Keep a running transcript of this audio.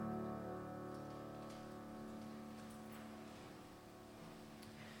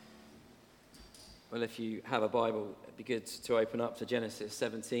Well, if you have a Bible, it'd be good to open up to Genesis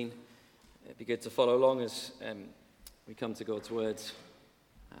 17. It'd be good to follow along as we come to God's Word,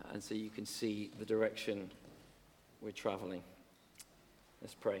 and so you can see the direction we're traveling.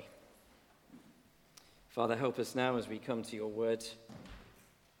 Let's pray. Father, help us now as we come to your Word.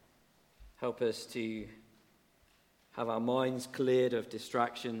 Help us to have our minds cleared of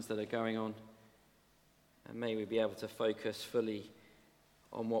distractions that are going on, and may we be able to focus fully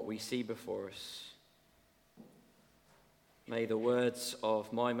on what we see before us. May the words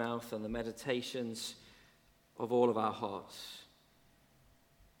of my mouth and the meditations of all of our hearts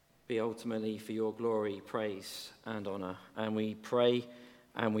be ultimately for your glory, praise, and honor. And we pray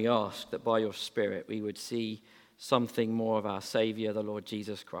and we ask that by your Spirit we would see something more of our Savior, the Lord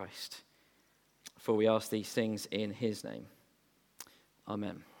Jesus Christ. For we ask these things in his name.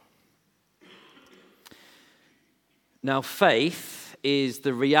 Amen. Now, faith is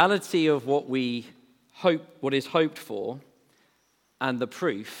the reality of what we hope, what is hoped for, and the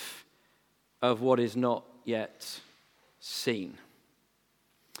proof of what is not yet seen.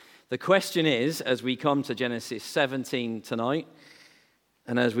 The question is, as we come to Genesis 17 tonight,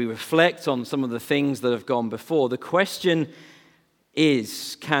 and as we reflect on some of the things that have gone before, the question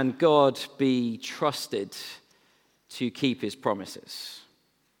is, can God be trusted to keep his promises?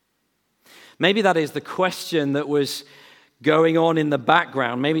 Maybe that is the question that was going on in the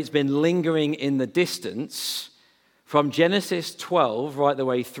background. Maybe it's been lingering in the distance from Genesis 12 right the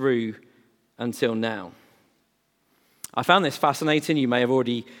way through until now. I found this fascinating. You may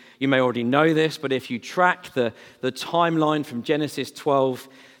already know this, but if you track the timeline from Genesis 12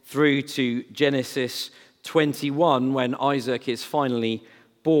 through to Genesis 21, when Isaac is finally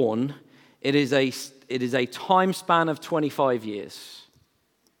born, it is a time span of 25 years.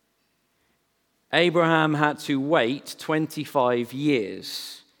 Abraham had to wait 25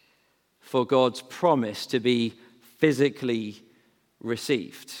 years for God's promise to be physically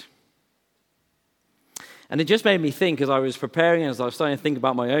received. And it just made me think as I was preparing, as I was starting to think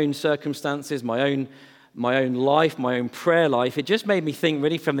about my own circumstances, my own life, my own prayer life, it just made me think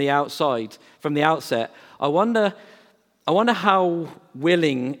really from the outset, I wonder how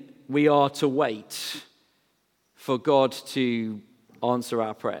willing we are to wait for God to answer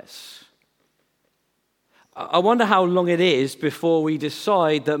our prayers. I wonder how long it is before we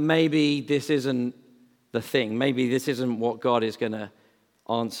decide that maybe this isn't the thing. Maybe this isn't what God is going to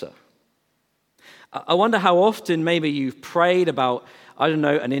answer. I wonder how often maybe you've prayed about,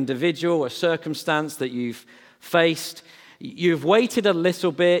 an individual, a circumstance that you've faced. You've waited a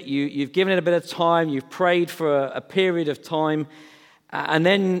little bit, you've given it a bit of time, you've prayed for a period of time, and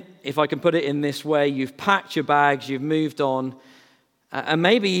then, if I can put it in this way, you've packed your bags, you've moved on, and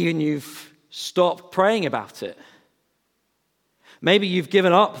maybe even you've stopped praying about it. Maybe you've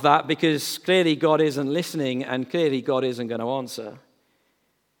given up that because clearly God isn't listening and clearly God isn't going to answer.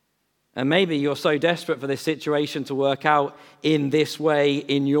 And maybe you're so desperate for this situation to work out in this way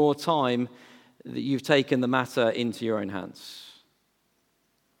in your time that you've taken the matter into your own hands.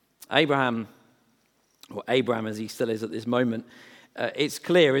 Abraham as he still is at this moment, it's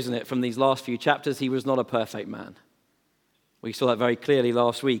clear, isn't it, from these last few chapters, he was not a perfect man. We saw that very clearly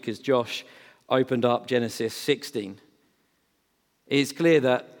last week as Josh opened up Genesis 16. It's clear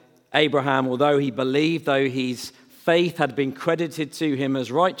that Abraham, although he believed, though his faith had been credited to him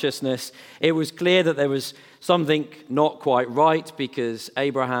as righteousness, it was clear that there was something not quite right because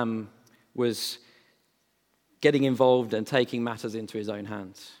Abraham was getting involved and taking matters into his own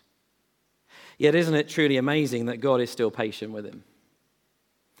hands. Yet isn't it truly amazing that God is still patient with him?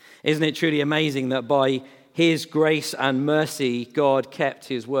 Isn't it truly amazing that by his grace and mercy, God kept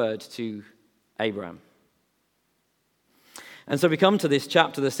his word to Abraham? And so we come to this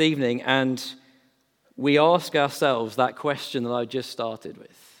chapter this evening and we ask ourselves that question that I just started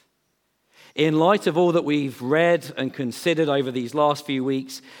with. In light of all that we've read and considered over these last few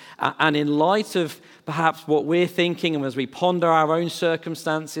weeks, and in light of perhaps what we're thinking, and as we ponder our own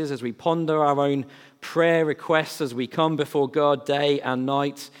circumstances, as we ponder our own prayer requests, as we come before God day and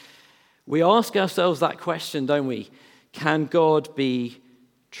night, we ask ourselves that question, don't we? Can God be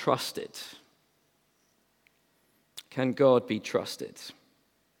trusted? Can God be trusted?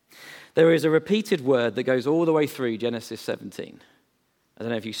 There is a repeated word that goes all the way through Genesis 17. I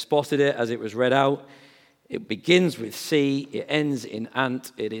don't know if you spotted it as it was read out. It begins with C, it ends in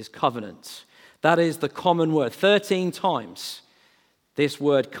ant, it is covenant. That is the common word. 13 times this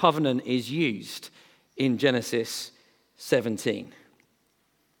word covenant is used in Genesis 17.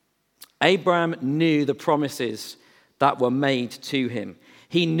 Abraham knew the promises that were made to him.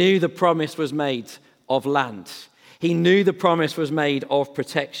 He knew the promise was made of land. He knew the promise was made of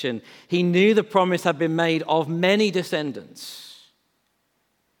protection. He knew the promise had been made of many descendants,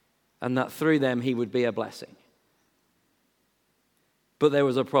 and that through them he would be a blessing. But there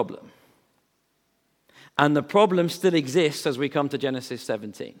was a problem. And the problem still exists as we come to Genesis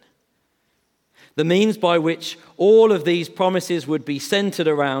 17. The means by which all of these promises would be centered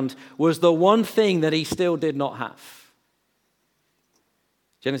around was the one thing that he still did not have.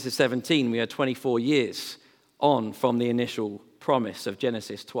 Genesis 17, we are 24 years on from the initial promise of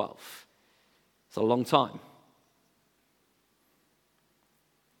Genesis 12. It's a long time.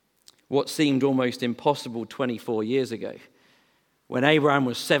 What seemed almost impossible 24 years ago, when Abraham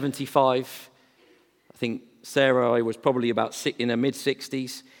was 75, I think Sarai was probably about in her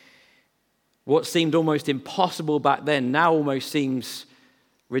mid-60s. What seemed almost impossible back then now almost seems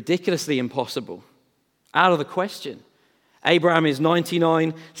ridiculously impossible. Out of the question. Abraham is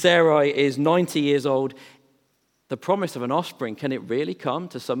 99, Sarai is 90 years old. The promise of an offspring, can it really come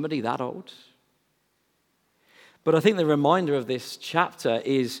to somebody that old? But I think the reminder of this chapter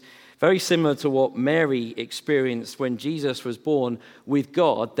is very similar to what Mary experienced when Jesus was born. With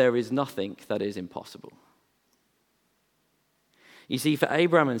God, there is nothing that is impossible. You see, for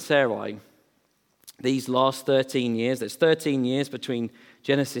Abraham and Sarai, these last 13 years, there's 13 years between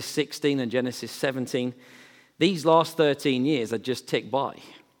Genesis 16 and Genesis 17. These last 13 years had just ticked by.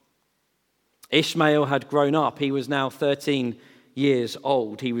 Ishmael had grown up. He was now 13 years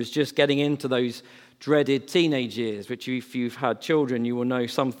old. He was just getting into those dreaded teenage years, which if you've had children, you will know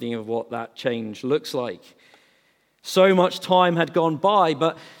something of what that change looks like. So much time had gone by,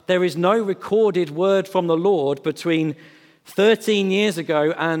 but there is no recorded word from the Lord between 13 years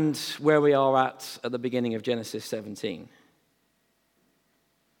ago and where we are at the beginning of Genesis 17.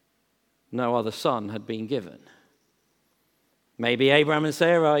 No other son had been given. Maybe Abraham and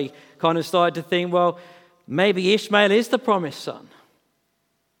Sarai kind of started to think, well, maybe Ishmael is the promised son.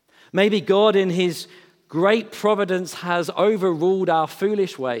 Maybe God in his great providence has overruled our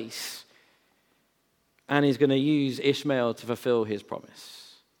foolish ways and is going to use Ishmael to fulfill his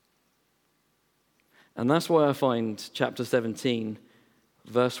promise. And that's why I find chapter 17,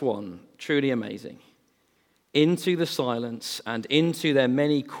 verse 1, truly amazing. Into the silence and into their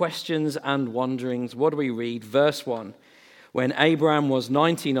many questions and wonderings. What do we read? Verse 1. When Abraham was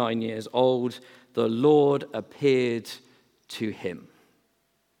 99 years old, the Lord appeared to him.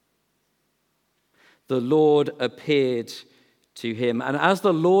 The Lord appeared to him. And as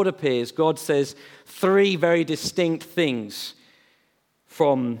the Lord appears, God says three very distinct things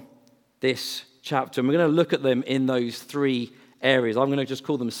from this chapter. And we're going to look at them in those three areas. I'm going to just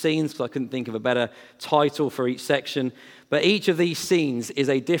call them scenes because I couldn't think of a better title for each section. But each of these scenes is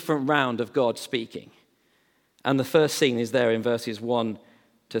a different round of God speaking. And the first scene is there in verses 1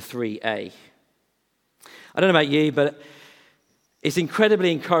 to 3a. I don't know about you, but it's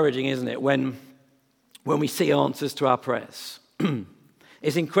incredibly encouraging, isn't it, when we see answers to our prayers.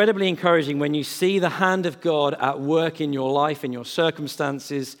 It's incredibly encouraging when you see the hand of God at work in your life, in your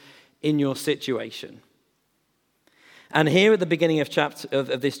circumstances, in your situation. And here at the beginning of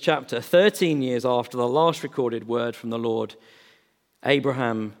this chapter, 13 years after the last recorded word from the Lord,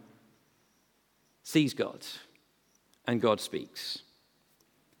 Abraham sees God, and God speaks.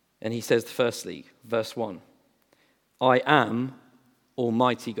 And he says, firstly, verse 1, I am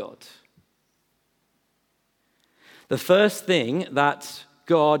Almighty God. The first thing that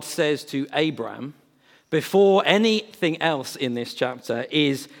God says to Abraham before anything else in this chapter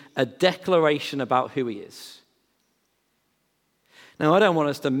is a declaration about who he is. Now, I don't want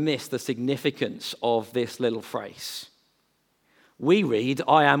us to miss the significance of this little phrase. We read,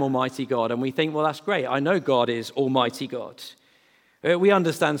 I am Almighty God, and we think, well, that's great. I know God is Almighty God. We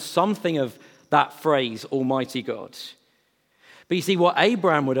understand something of that phrase, Almighty God. But you see, what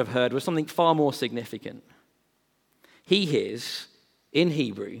Abraham would have heard was something far more significant. He hears, in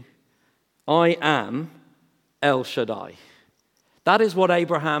Hebrew, I am El Shaddai. That is what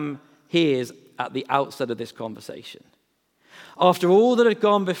Abraham hears at the outset of this conversation. After all that had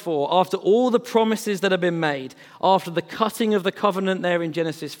gone before, after all the promises that had been made, after the cutting of the covenant there in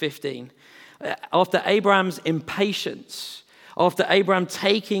Genesis 15, after Abraham's impatience, after Abraham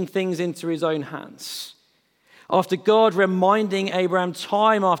taking things into his own hands, after God reminding Abraham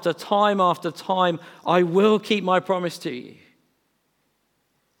time after time after time, I will keep my promise to you.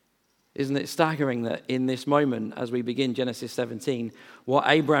 Isn't it staggering that in this moment, as we begin Genesis 17, what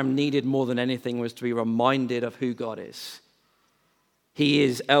Abraham needed more than anything was to be reminded of who God is. He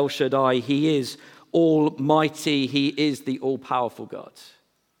is El Shaddai. He is Almighty. He is the all-powerful God.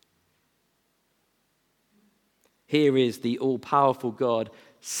 Here is the all-powerful God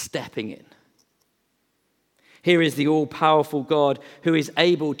stepping in. Here is the all-powerful God who is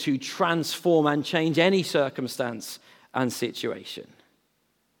able to transform and change any circumstance and situation.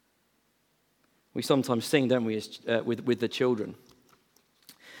 We sometimes sing, don't we, with the children.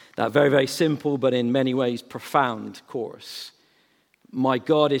 That very, very simple, but in many ways profound chorus. My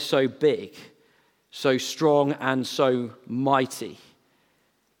God is so big, so strong, and so mighty.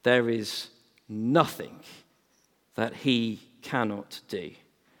 There is nothing that he cannot do.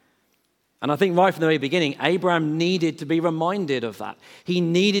 And I think right from the very beginning, Abraham needed to be reminded of that. He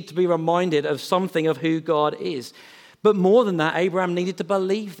needed to be reminded of something of who God is. But more than that, Abraham needed to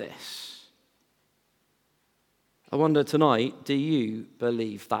believe this. I wonder tonight, do you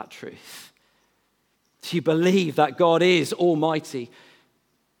believe that truth? Do you believe that God is almighty?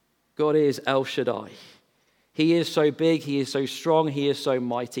 God is El Shaddai. He is so big, he is so strong, he is so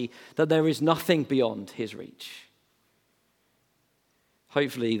mighty that there is nothing beyond his reach.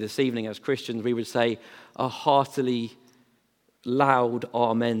 Hopefully this evening as Christians we would say a heartily loud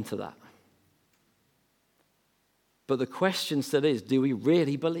amen to that. But the question still is, do we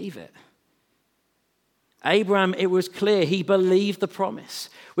really believe it? Abraham, it was clear, he believed the promise.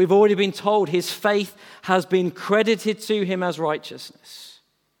 We've already been told his faith has been credited to him as righteousness.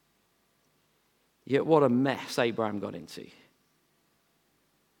 Yet what a mess Abraham got into.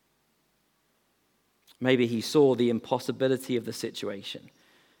 Maybe he saw the impossibility of the situation.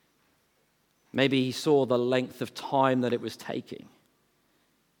 Maybe he saw the length of time that it was taking.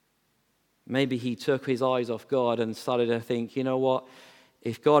 Maybe he took his eyes off God and started to think, you know what,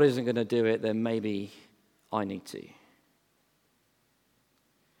 if God isn't going to do it, then maybe I need to.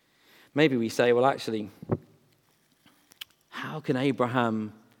 Maybe we say, well, actually, how can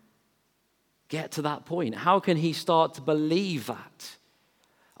Abraham get to that point? How can he start to believe that?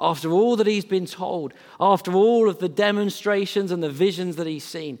 After all that he's been told, after all of the demonstrations and the visions that he's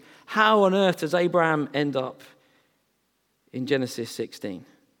seen, how on earth does Abraham end up in Genesis 16?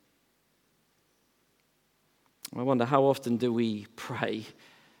 I wonder, how often do we pray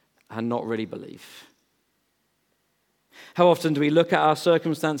and not really believe? How often do we look at our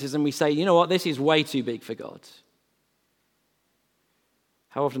circumstances and we say, you know what, this is way too big for God?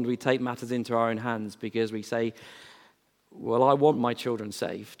 How often do we take matters into our own hands because we say, well, I want my children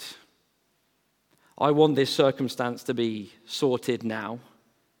saved. I want this circumstance to be sorted now.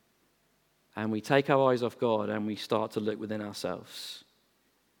 And we take our eyes off God and we start to look within ourselves.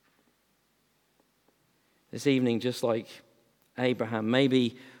 This evening, just like Abraham,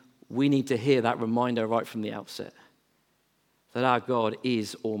 maybe we need to hear that reminder right from the outset that our God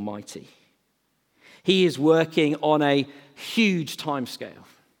is almighty. He is working on a huge timescale.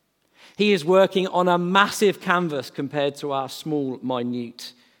 He is working on a massive canvas compared to our small,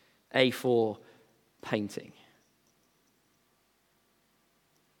 minute A4 painting.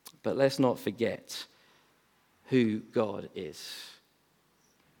 But let's not forget who God is.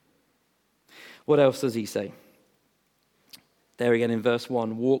 What else does he say? There again in verse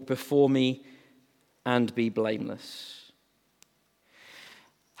 1, walk before me and be blameless.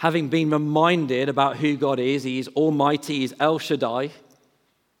 Having been reminded about who God is, he is almighty, he is El Shaddai.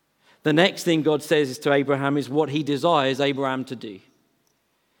 The next thing God says to Abraham is what he desires Abraham to do.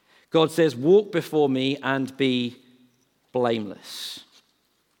 God says, walk before me and be blameless.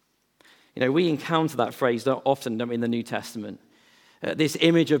 You know, we encounter that phrase often, don't we, in the New Testament. This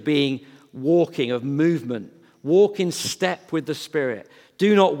image of being walking, of movement. Walk in step with the Spirit.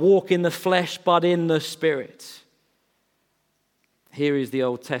 Do not walk in the flesh, but in the Spirit. Here is the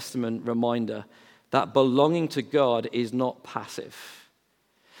Old Testament reminder that belonging to God is not passive.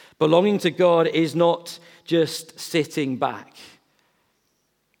 Belonging to God is not just sitting back.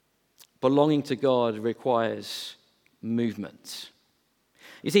 Belonging to God requires movement.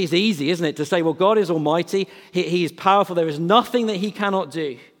 You see, it's easy, isn't it, to say, well, God is almighty. He is powerful. There is nothing that he cannot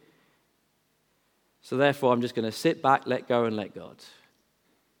do. So therefore, I'm just going to sit back, let go, and let God.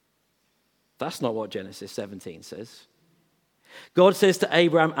 That's not what Genesis 17 says. God says to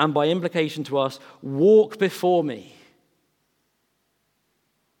Abraham, and by implication to us, walk before me.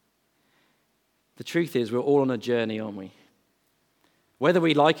 The truth is, we're all on a journey, aren't we? Whether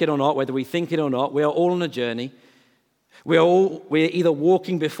we like it or not, whether we think it or not, we are all on a journey. We're either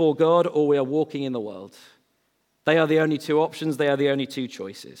walking before God or we are walking in the world. They are the only two options. They are the only two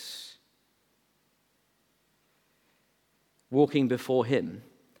choices. Walking before him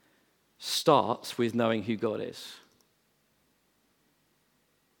starts with knowing who God is.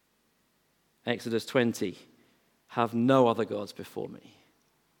 Exodus 20, have no other gods before me.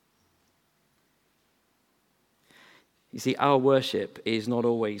 You see, our worship is not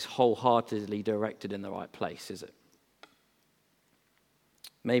always wholeheartedly directed in the right place, is it?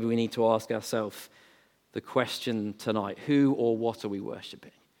 Maybe we need to ask ourselves, the question tonight: who or what are we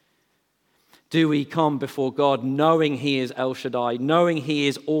worshipping? Do we come before God knowing he is El Shaddai, knowing he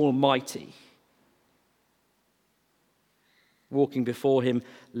is almighty? Walking before him,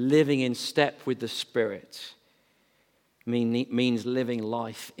 living in step with the Spirit, means living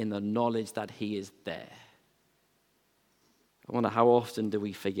life in the knowledge that he is there. I wonder, how often do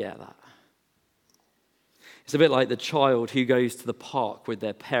we forget that? It's a bit like the child who goes to the park with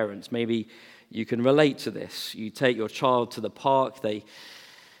their parents. Maybe you can relate to this. You take your child to the park, they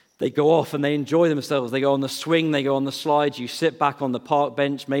go off and they enjoy themselves. They go on the swing, they go on the slides. You sit back on the park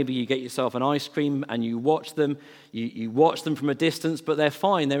bench. Maybe you get yourself an ice cream and you watch them. You watch them from a distance, but they're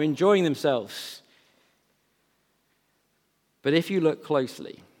fine. They're enjoying themselves. But if you look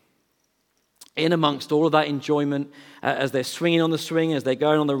closely, in amongst all of that enjoyment, as they're swinging on the swing, as they're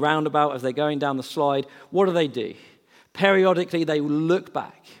going on the roundabout, as they're going down the slide, what do? Periodically, they look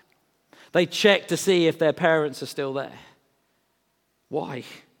back. They check to see if their parents are still there. Why?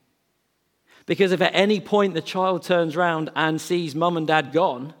 Because if at any point the child turns around and sees mum and dad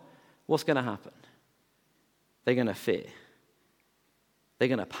gone, what's going to happen? They're going to fear. They're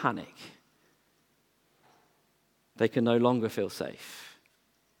going to panic. They can no longer feel safe.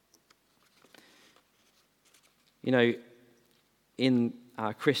 You know, in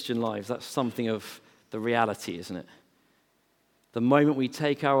our Christian lives, that's something of the reality, isn't it? The moment we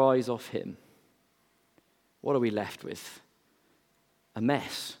take our eyes off him, what are we left with? A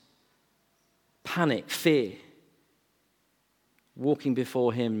mess. Panic, fear. Walking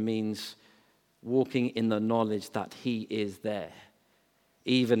before him means walking in the knowledge that he is there,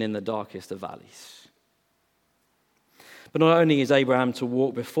 even in the darkest of valleys. But not only is Abraham to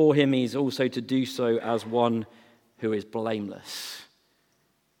walk before him, he's also to do so as one who is blameless.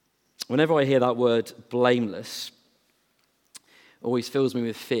 Whenever I hear that word blameless, it always fills me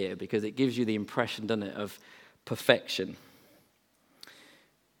with fear, because it gives you the impression, doesn't it, of perfection.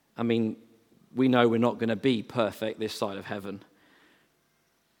 I mean, we know we're not going to be perfect this side of heaven.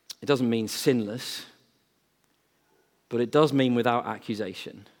 It doesn't mean sinless, but it does mean without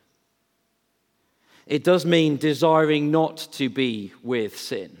accusation. It does mean desiring not to be with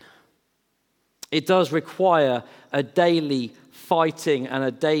sin. It does require a daily fighting and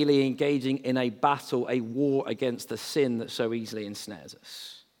a daily engaging in a battle, a war against the sin that so easily ensnares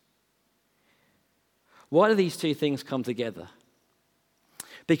us. Why do these two things come together?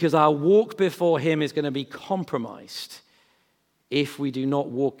 Because our walk before him is going to be compromised if we do not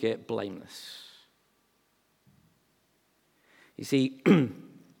walk it blameless. You see,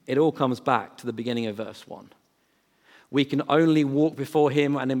 it all comes back to the beginning of verse 1. We can only walk before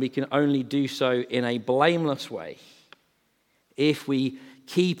him, and then we can only do so in a blameless way if we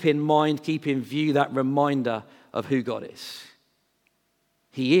keep in mind, keep in view that reminder of who God is.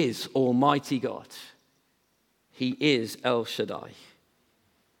 He is Almighty God. He is El Shaddai.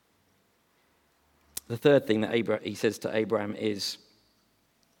 The third thing that he says to Abraham is,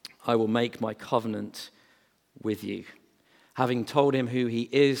 I will make my covenant with you. Having told him who he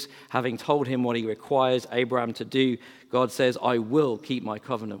is, having told him what he requires Abraham to do, God says, I will keep my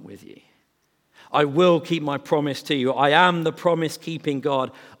covenant with you. I will keep my promise to you. I am the promise-keeping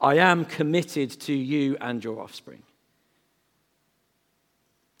God. I am committed to you and your offspring.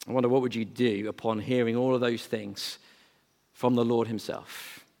 I wonder, what would you do upon hearing all of those things from the Lord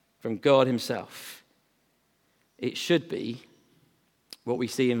himself, from God himself? It should be what we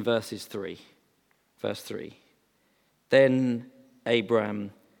see in verse 3. Then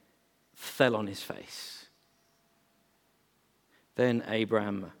Abraham fell on his face. Then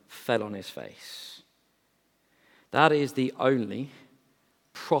Abraham fell on his face. That is the only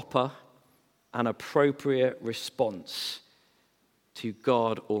proper and appropriate response to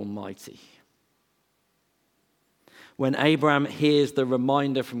God Almighty. When Abraham hears the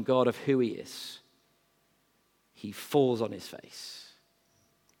reminder from God of who he is, he falls on his face.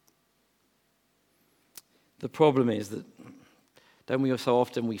 The problem is that, don't we so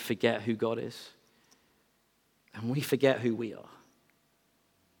often we forget who God is? And we forget who we are.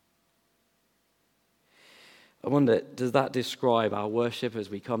 I wonder, does that describe our worship as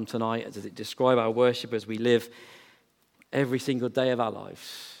we come tonight? Does it describe our worship as we live every single day of our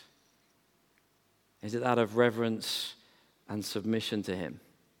lives? Is it that of reverence and submission to him?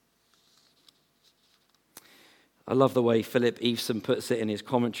 I love the way Philip Eveson puts it in his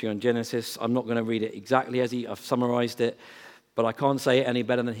commentary on Genesis. I'm not going to read it exactly as I've summarized it, but I can't say it any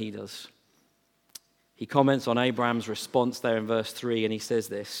better than he does. He comments on Abraham's response there in verse 3, and he says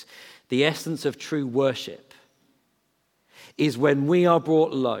this: the essence of true worship is when we are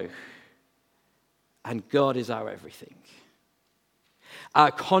brought low and God is our everything.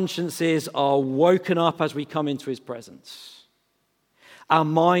 Our consciences are woken up as we come into his presence. Our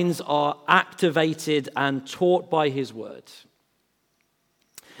minds are activated and taught by his word.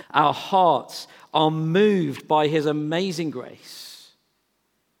 Our hearts are moved by his amazing grace.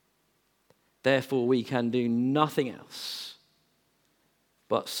 Therefore, we can do nothing else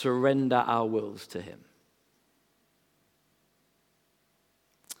but surrender our wills to him.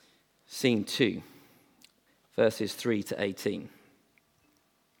 Scene 2, verses 3 to 18.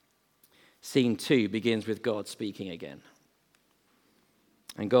 Scene 2 begins with God speaking again.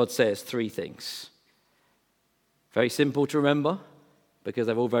 And God says 3 things. Very simple to remember because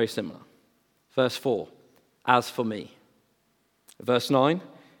they're all very similar. Verse 4, as for me. Verse 9,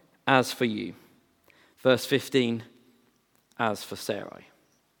 as for you. Verse 15, as for Sarai.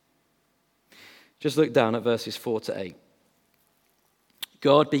 Just look down at verses 4 to 8.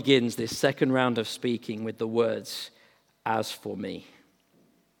 God begins this second round of speaking with the words, as for me.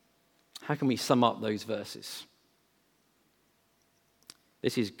 How can we sum up those verses?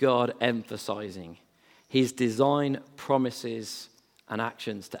 This is God emphasizing his design, promises, and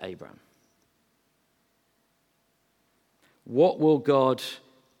actions to Abraham. What will God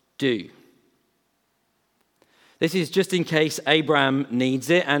do? This is just in case Abraham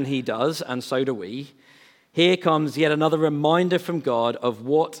needs it, and he does, and so do we. Here comes yet another reminder from God of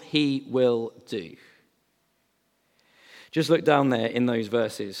what he will do. Just look down there in those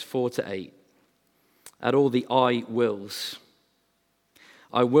verses, 4 to 8, at all the I wills.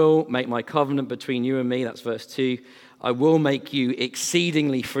 I will make my covenant between you and me, that's verse 2. I will make you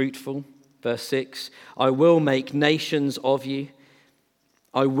exceedingly fruitful, verse 6. I will make nations of you.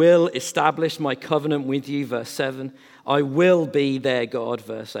 I will establish my covenant with you, verse 7. I will be their God,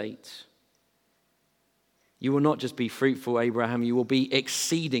 verse 8. You will not just be fruitful, Abraham, you will be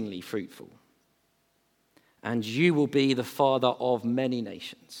exceedingly fruitful. And you will be the father of many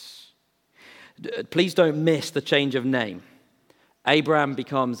nations. Please don't miss the change of name. Abraham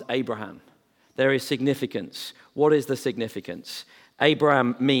becomes Abraham. There is significance. What is the significance?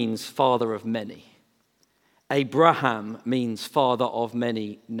 Abraham means father of many. Abraham means father of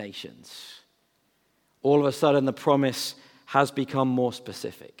many nations. All of a sudden, the promise has become more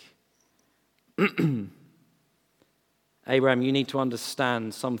specific. Abraham, you need to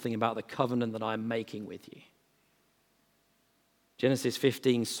understand something about the covenant that I'm making with you. Genesis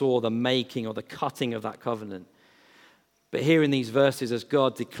 15 saw the making or the cutting of that covenant. But here in these verses, as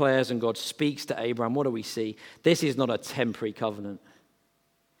God declares and God speaks to Abraham, what do we see? This is not a temporary covenant.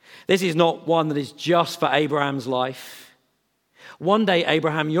 This is not one that is just for Abraham's life. One day,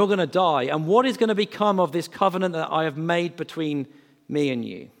 Abraham, you're going to die. And what is going to become of this covenant that I have made between me and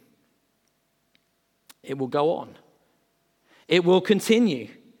you? It will go on. It will continue.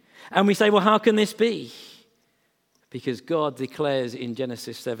 And we say, well, how can this be? Because God declares in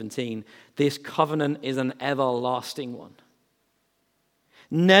Genesis 17, this covenant is an everlasting one.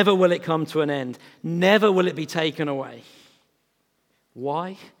 Never will it come to an end. Never will it be taken away.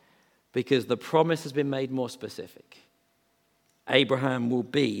 Why? Because the promise has been made more specific. Abraham will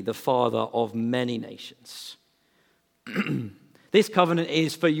be the father of many nations. This covenant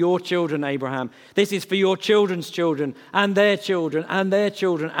is for your children, Abraham. This is for your children's children and their children and their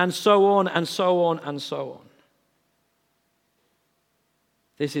children and so on and so on and so on.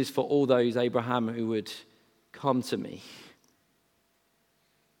 This is for all those, Abraham, who would come to me.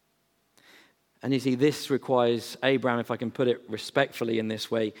 And you see, this requires Abraham, if I can put it respectfully in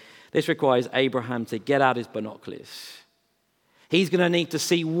this way, this requires Abraham to get out his binoculars. He's going to need to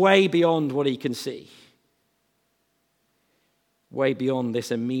see way beyond what he can see. Way beyond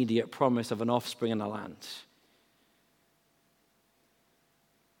this immediate promise of an offspring and a land.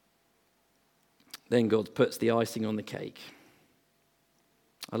 Then God puts the icing on the cake.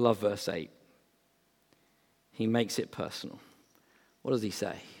 I love verse 8. He makes it personal. What does he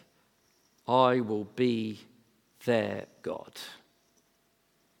say? I will be their God.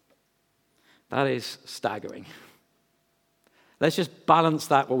 That is staggering. Let's just balance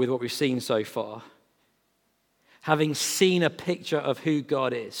that with what we've seen so far. Having seen a picture of who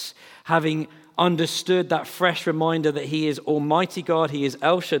God is, having understood that fresh reminder that he is Almighty God, he is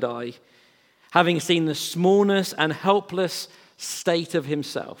El Shaddai, having seen the smallness and helpless state of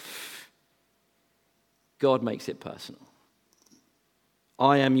himself, God makes it personal.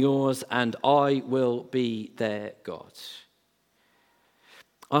 I am yours and I will be their God.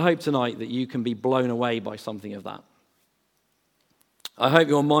 I hope tonight that you can be blown away by something of that. I hope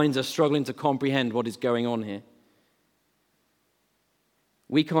your minds are struggling to comprehend what is going on here.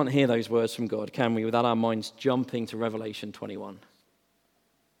 We can't hear those words from God, can we, without our minds jumping to Revelation 21.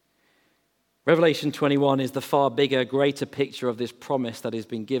 Revelation 21 is the far bigger, greater picture of this promise that has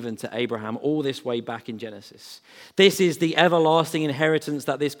been given to Abraham all this way back in Genesis. This is the everlasting inheritance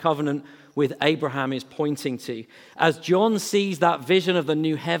that this covenant with Abraham is pointing to. As John sees that vision of the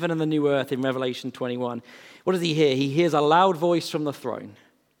new heaven and the new earth in Revelation 21, what does he hear? He hears a loud voice from the throne.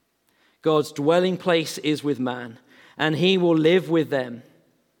 God's dwelling place is with man, and he will live with them.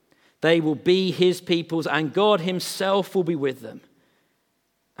 They will be his peoples, and God himself will be with them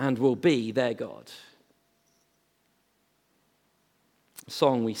and will be their God. A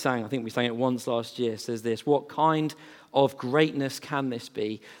song we sang, I think we sang it once last year, says this: what kind of greatness can this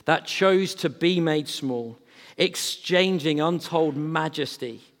be that chose to be made small, exchanging untold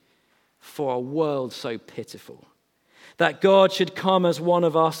majesty for a world so pitiful? That God should come as one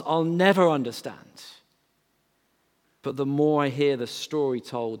of us, I'll never understand. But the more I hear the story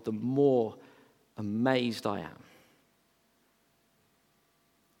told, the more amazed I am.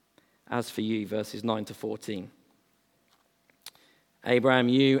 As for you, verses 9 to 14. Abraham,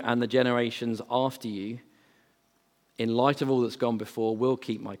 you and the generations after you, in light of all that's gone before, will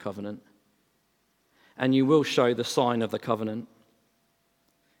keep my covenant, and you will show the sign of the covenant.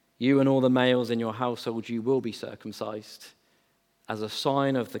 You and all the males in your household, you will be circumcised as a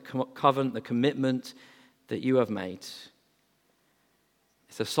sign of the covenant, the commitment that you have made.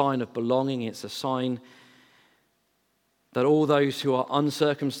 It's a sign of belonging. It's a sign that all those who are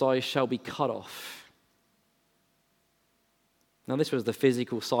uncircumcised shall be cut off. Now, this was the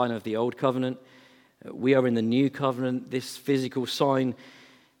physical sign of the old covenant. We are in the new covenant. This physical sign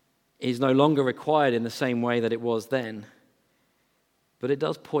is no longer required in the same way that it was then. But it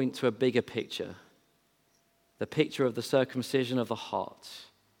does point to a bigger picture, the picture of the circumcision of the heart,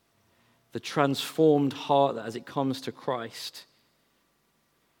 the transformed heart that as it comes to Christ,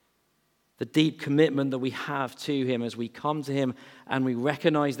 the deep commitment that we have to him as we come to him and we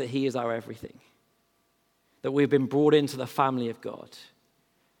recognize that he is our everything, that we've been brought into the family of God.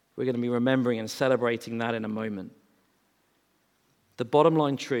 We're going to be remembering and celebrating that in a moment. The bottom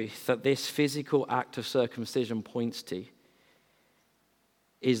line truth that this physical act of circumcision points to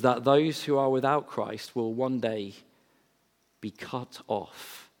is that those who are without Christ will one day be cut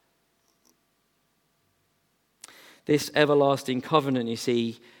off. This everlasting covenant, you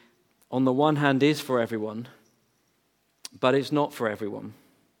see, on the one hand is for everyone, but it's not for everyone.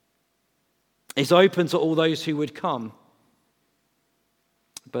 It's open to all those who would come.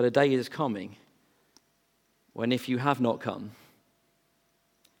 But a day is coming when if you have not come,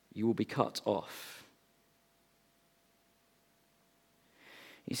 you will be cut off.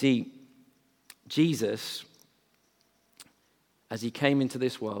 You see, Jesus, as he came into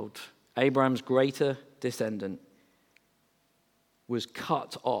this world, Abraham's greater descendant, was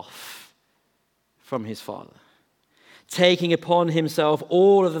cut off from his father, taking upon himself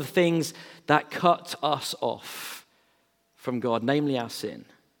all of the things that cut us off from God, namely our sin.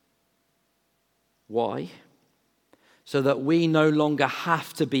 Why? So that we no longer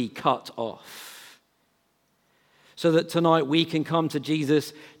have to be cut off. So that tonight we can come to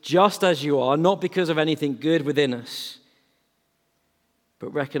Jesus just as you are, not because of anything good within us, but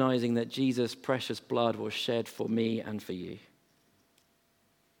recognizing that Jesus' precious blood was shed for me and for you.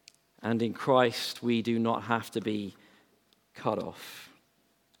 And in Christ, we do not have to be cut off.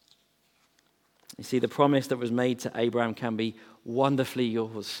 You see, the promise that was made to Abraham can be wonderfully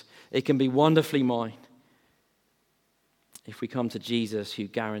yours. It can be wonderfully mine if we come to Jesus, who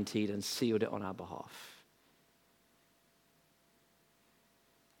guaranteed and sealed it on our behalf.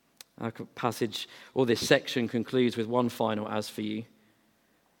 Our passage, or this section, concludes with one final as for you.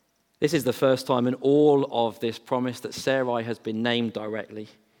 This is the first time in all of this promise that Sarai has been named directly.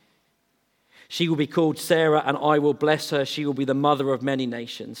 She will be called Sarah, and I will bless her. She will be the mother of many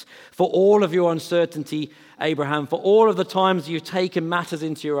nations. For all of your uncertainty, Abraham, for all of the times you've taken matters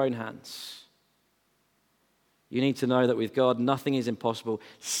into your own hands, you need to know that with God, nothing is impossible.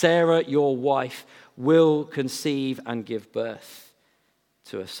 Sarah, your wife, will conceive and give birth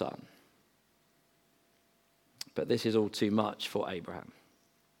to a son. But this is all too much for Abraham.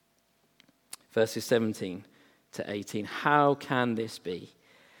 Verses 17 to 18. How can this be?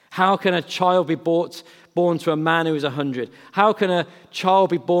 How can a child be born to a man who is 100? How can a child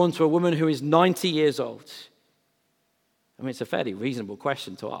be born to a woman who is 90 years old? I mean, it's a fairly reasonable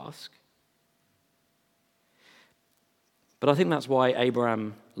question to ask. But I think that's why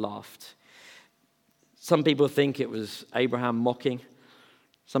Abraham laughed. Some people think it was Abraham mocking.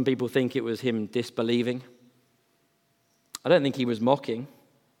 Some people think it was him disbelieving. I don't think he was mocking.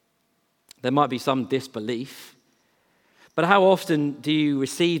 There might be some disbelief. But But how often do you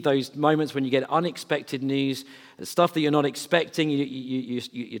receive those moments when you get unexpected news, stuff that you're not expecting,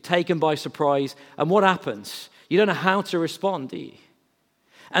 you're taken by surprise, and what happens? You don't know how to respond, do you?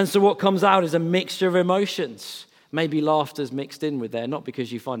 And so what comes out is a mixture of emotions. Maybe laughter's mixed in with there, not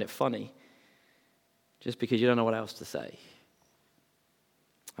because you find it funny, just because you don't know what else to say.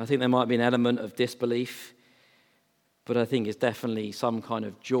 I think there might be an element of disbelief, but I think it's definitely some kind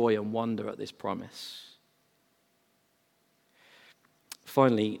of joy and wonder at this promise.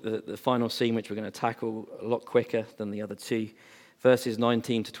 Finally, the final scene, which we're going to tackle a lot quicker than the other two, verses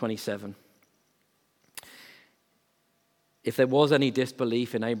 19 to 27. If there was any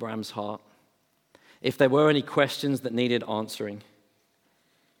disbelief in Abraham's heart, if there were any questions that needed answering,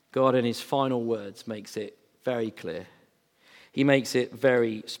 God in his final words makes it very clear. He makes it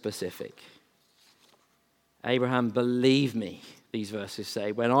very specific. Abraham, believe me, these verses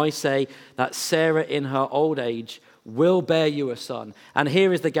say, when I say that Sarah in her old age will bear you a son. And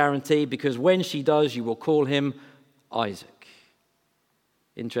here is the guarantee, because when she does, you will call him Isaac.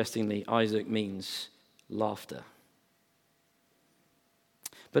 Interestingly, Isaac means laughter.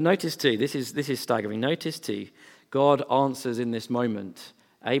 But notice too, this is staggering. Notice too, God answers in this moment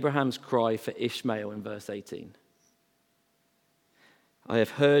Abraham's cry for Ishmael in verse 18. I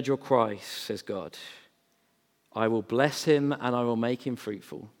have heard your cry, says God. I will bless him and I will make him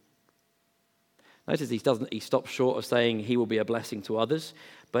fruitful. Notice he stops short of saying he will be a blessing to others,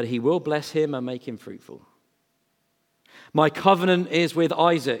 but he will bless him and make him fruitful. My covenant is with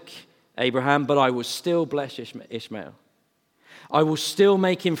Isaac, Abraham, but I will still bless Ishmael. I will still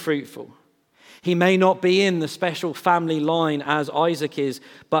make him fruitful. He may not be in the special family line as Isaac is,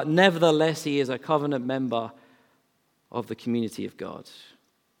 but nevertheless he is a covenant member of the community of God.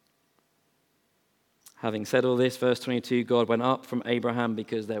 Having said all this, verse 22, God went up from Abraham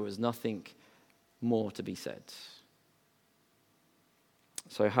because there was nothing more to be said.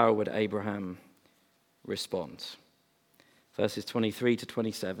 So how would Abraham respond? Verses 23 to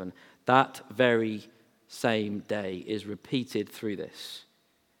 27. That very same day is repeated through this.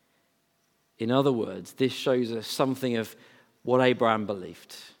 In other words, this shows us something of what Abraham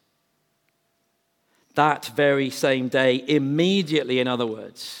believed. That very same day, immediately, in other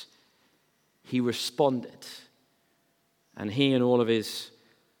words, he responded. And he and all of his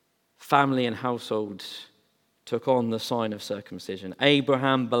family and household took on the sign of circumcision.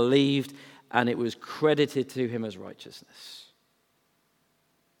 Abraham believed, and it was credited to him as righteousness.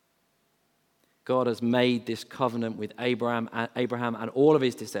 God has made this covenant with Abraham and all of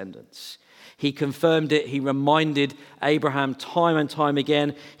his descendants. He confirmed it. He reminded Abraham time and time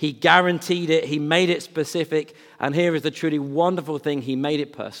again. He guaranteed it. He made it specific. And here is the truly wonderful thing. He made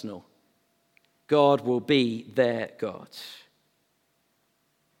it personal. God will be their God.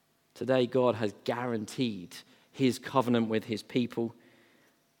 Today, God has guaranteed his covenant with his people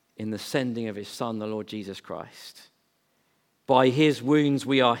in the sending of his Son, the Lord Jesus Christ. By his wounds,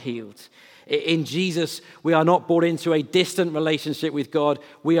 we are healed. In Jesus, we are not brought into a distant relationship with God.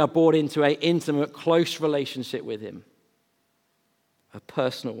 We are brought into an intimate, close relationship with him. A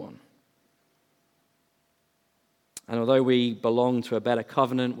personal one. And although we belong to a better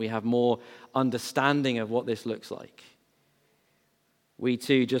covenant, we have more understanding of what this looks like. We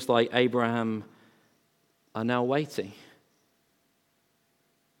too, just like Abraham, are now waiting.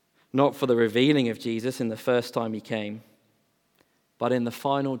 Not for the revealing of Jesus in the first time he came, but in the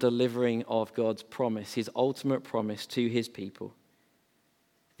final delivering of God's promise, his ultimate promise to his people,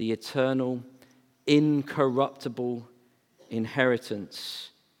 the eternal, incorruptible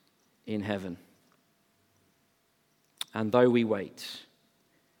inheritance in heaven. And though we wait,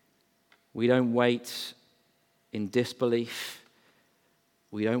 we don't wait in disbelief.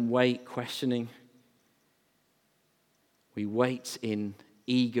 We don't wait questioning. We wait in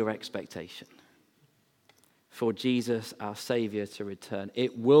eager expectation for Jesus, our Savior, to return.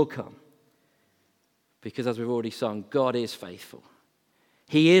 It will come because, as we've already sung, God is faithful.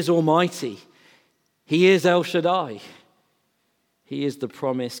 He is almighty. He is El Shaddai. He is the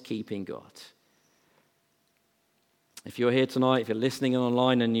promise-keeping God. If you're here tonight, if you're listening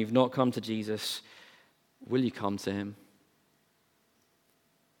online and you've not come to Jesus, will you come to him?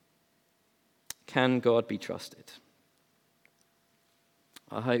 Can God be trusted?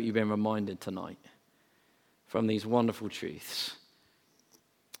 I hope you've been reminded tonight from these wonderful truths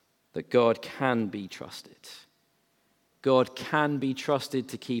that God can be trusted. God can be trusted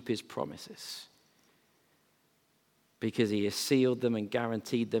to keep his promises because he has sealed them and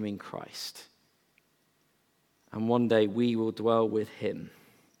guaranteed them in Christ. And one day we will dwell with him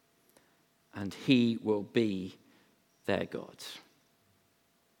and he will be their God.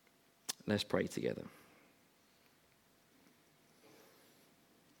 Let's pray together.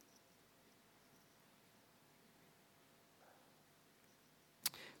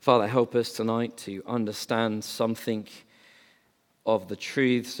 Father, help us tonight to understand something of the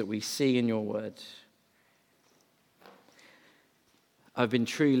truths that we see in your word. I've been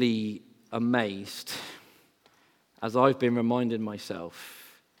truly amazed as I've been reminded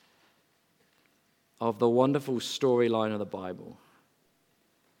myself of the wonderful storyline of the Bible,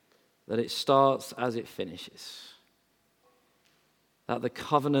 that it starts as it finishes, that the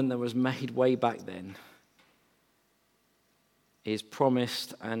covenant that was made way back then is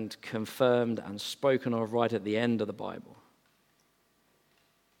promised and confirmed and spoken of right at the end of the Bible.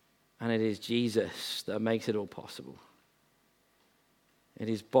 And it is Jesus that makes it all possible. It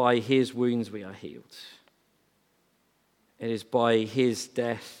is by his wounds we are healed. It is by his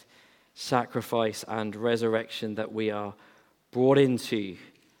death, sacrifice, and resurrection that we are brought into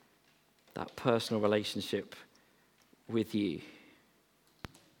that personal relationship with you.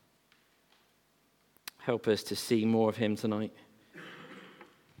 Help us to see more of him tonight.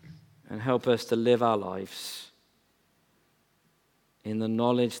 And help us to live our lives in the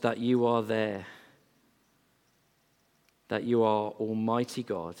knowledge that you are there, that you are Almighty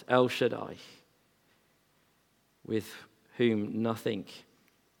God, El Shaddai, with whom nothing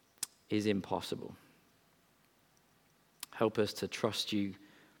is impossible. Help us to trust you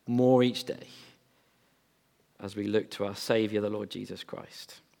more each day as we look to our Savior, the Lord Jesus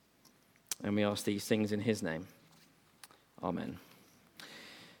Christ. And we ask these things in his name. Amen.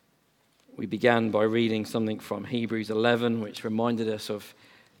 We began by reading something from Hebrews 11, which reminded us of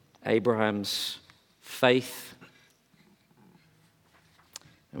Abraham's faith.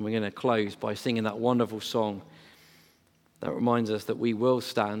 And we're going to close by singing that wonderful song that reminds us that we will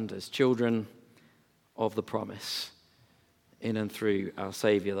stand as children of the promise in and through our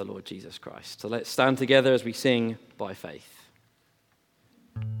Savior, the Lord Jesus Christ. So let's stand together as we sing by faith.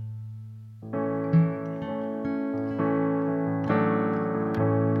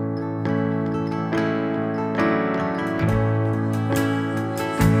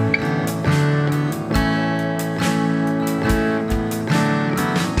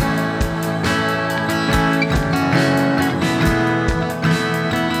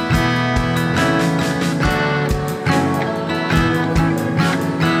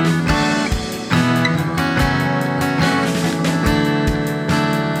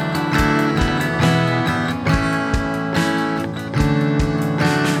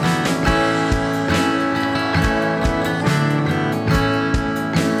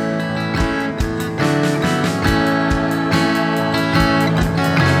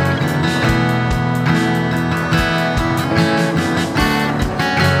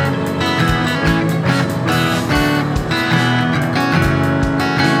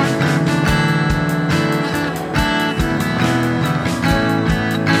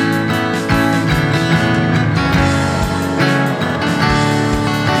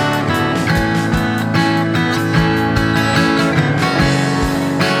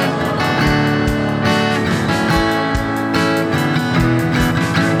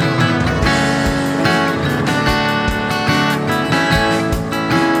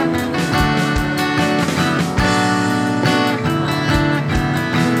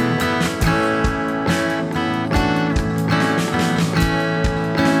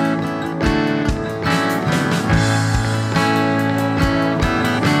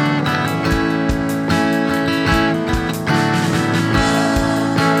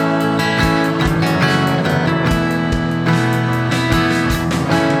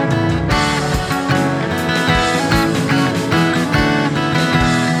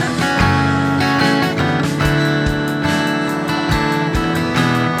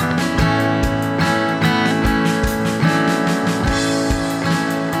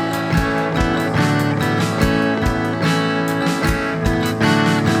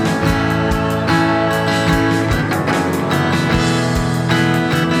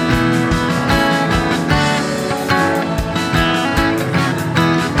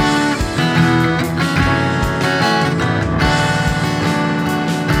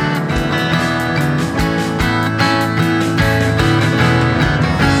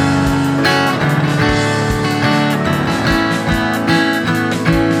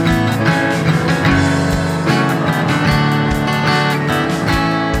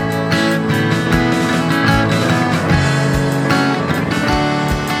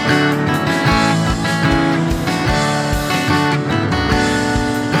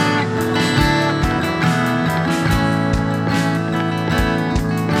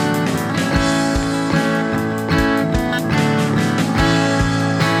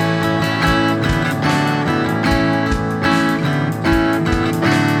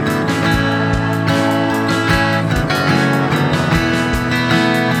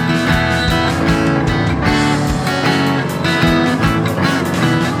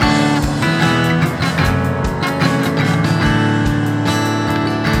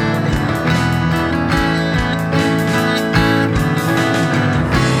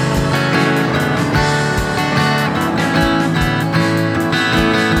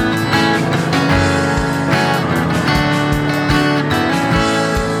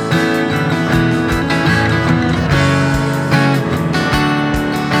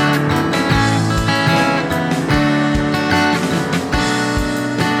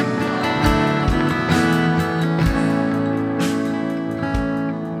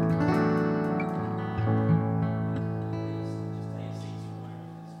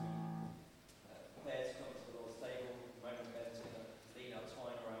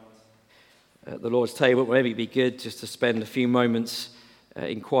 at the Lord's table, maybe it'd be good just to spend a few moments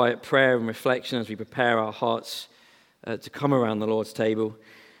in quiet prayer and reflection as we prepare our hearts to come around the Lord's table.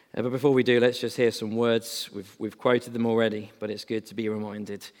 But before we do, let's just hear some words. We've quoted them already, but it's good to be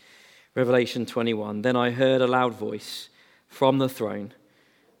reminded. Revelation 21, "Then I heard a loud voice from the throne.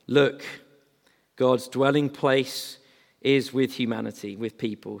 Look, God's dwelling place is with humanity, with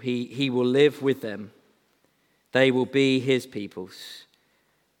people. He will live with them. They will be his peoples.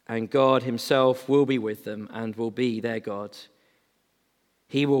 And God himself will be with them and will be their God.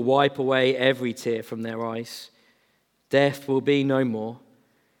 He will wipe away every tear from their eyes. Death will be no more.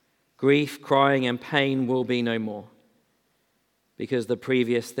 Grief, crying, and pain will be no more, because the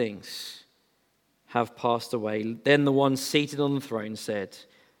previous things have passed away." Then the one seated on the throne said,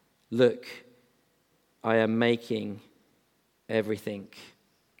 "Look, I am making everything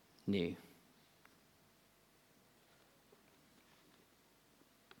new."